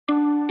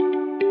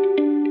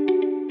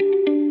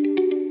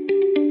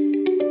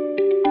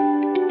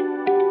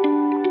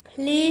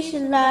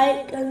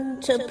like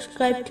and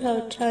subscribe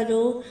to our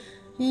channel.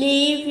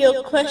 Leave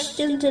your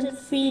questions and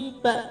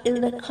feedback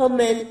in the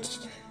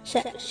comments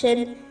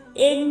section.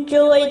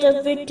 Enjoy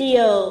the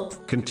video.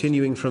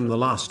 Continuing from the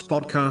last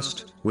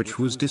podcast, which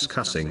was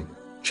discussing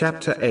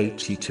chapter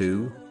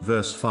 82,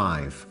 verse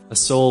 5. A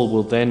soul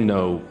will then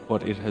know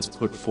what it has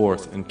put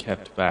forth and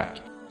kept back.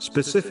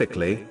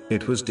 Specifically,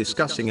 it was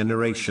discussing a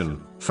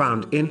narration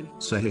found in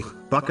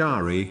Sahih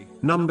Bukhari,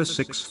 number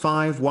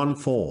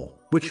 6514,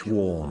 which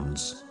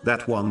warns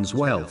that one's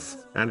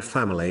wealth and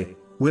family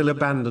will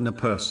abandon a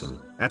person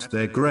at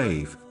their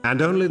grave,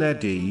 and only their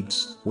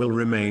deeds will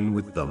remain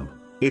with them.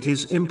 It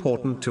is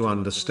important to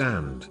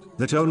understand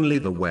that only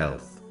the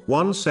wealth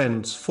one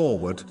sends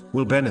forward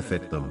will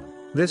benefit them.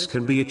 This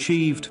can be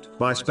achieved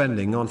by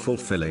spending on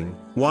fulfilling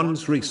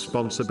one's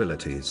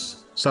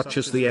responsibilities, such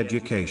as the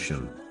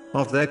education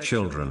of their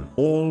children.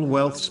 All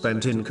wealth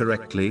spent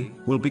incorrectly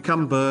will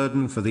become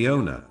burden for the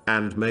owner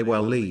and may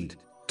well lead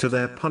to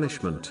their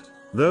punishment.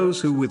 Those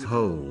who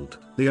withhold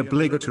the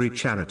obligatory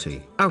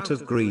charity out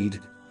of greed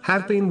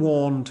have been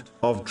warned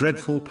of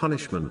dreadful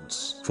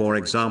punishments. For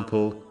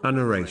example, a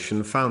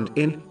narration found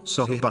in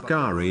Sahih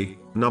Bukhari,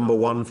 number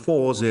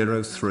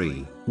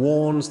 1403,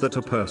 warns that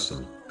a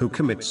person who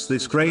commits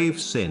this grave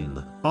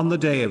sin on the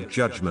day of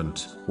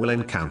judgment will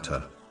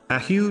encounter a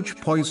huge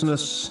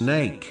poisonous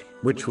snake,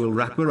 which will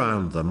wrap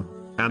around them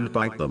and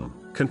bite them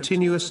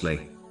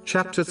continuously.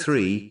 Chapter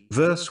 3,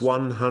 verse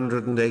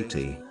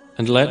 180.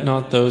 And let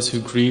not those who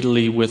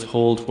greedily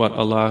withhold what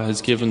Allah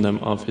has given them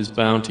of His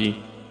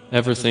bounty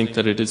ever think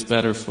that it is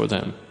better for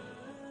them.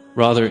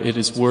 Rather, it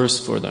is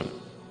worse for them.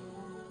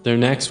 Their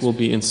necks will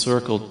be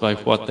encircled by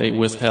what they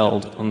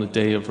withheld on the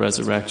day of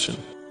resurrection.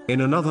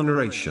 In another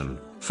narration,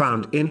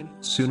 found in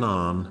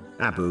Sunan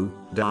Abu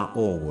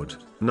Dawood,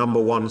 number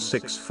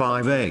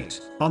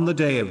 1658, on the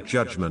day of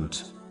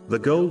judgment, the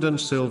gold and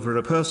silver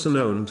a person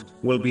owned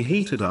will be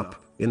heated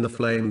up in the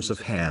flames of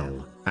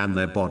hell, and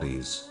their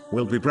bodies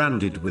will be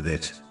branded with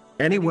it.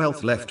 Any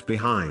wealth left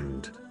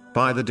behind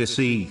by the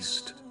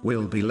deceased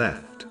will be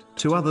left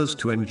to others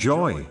to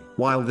enjoy,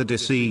 while the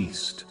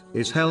deceased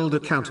is held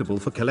accountable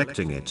for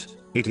collecting it.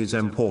 It is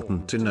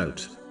important to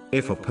note,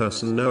 if a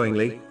person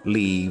knowingly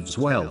leaves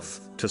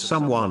wealth to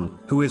someone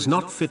who is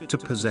not fit to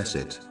possess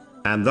it,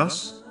 and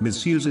thus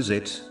misuses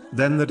it,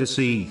 then the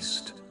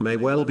deceased may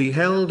well be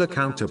held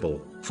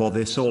accountable for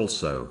this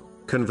also.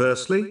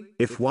 Conversely,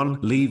 if one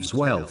leaves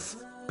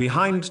wealth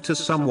behind to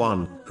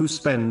someone who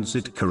spends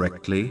it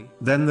correctly,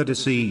 then the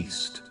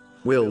deceased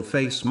will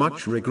face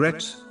much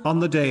regret on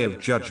the day of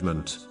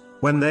judgment,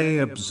 when they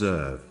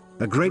observe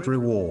a great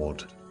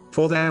reward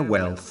for their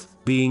wealth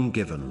being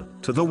given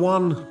to the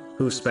one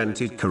who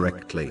spent it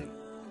correctly.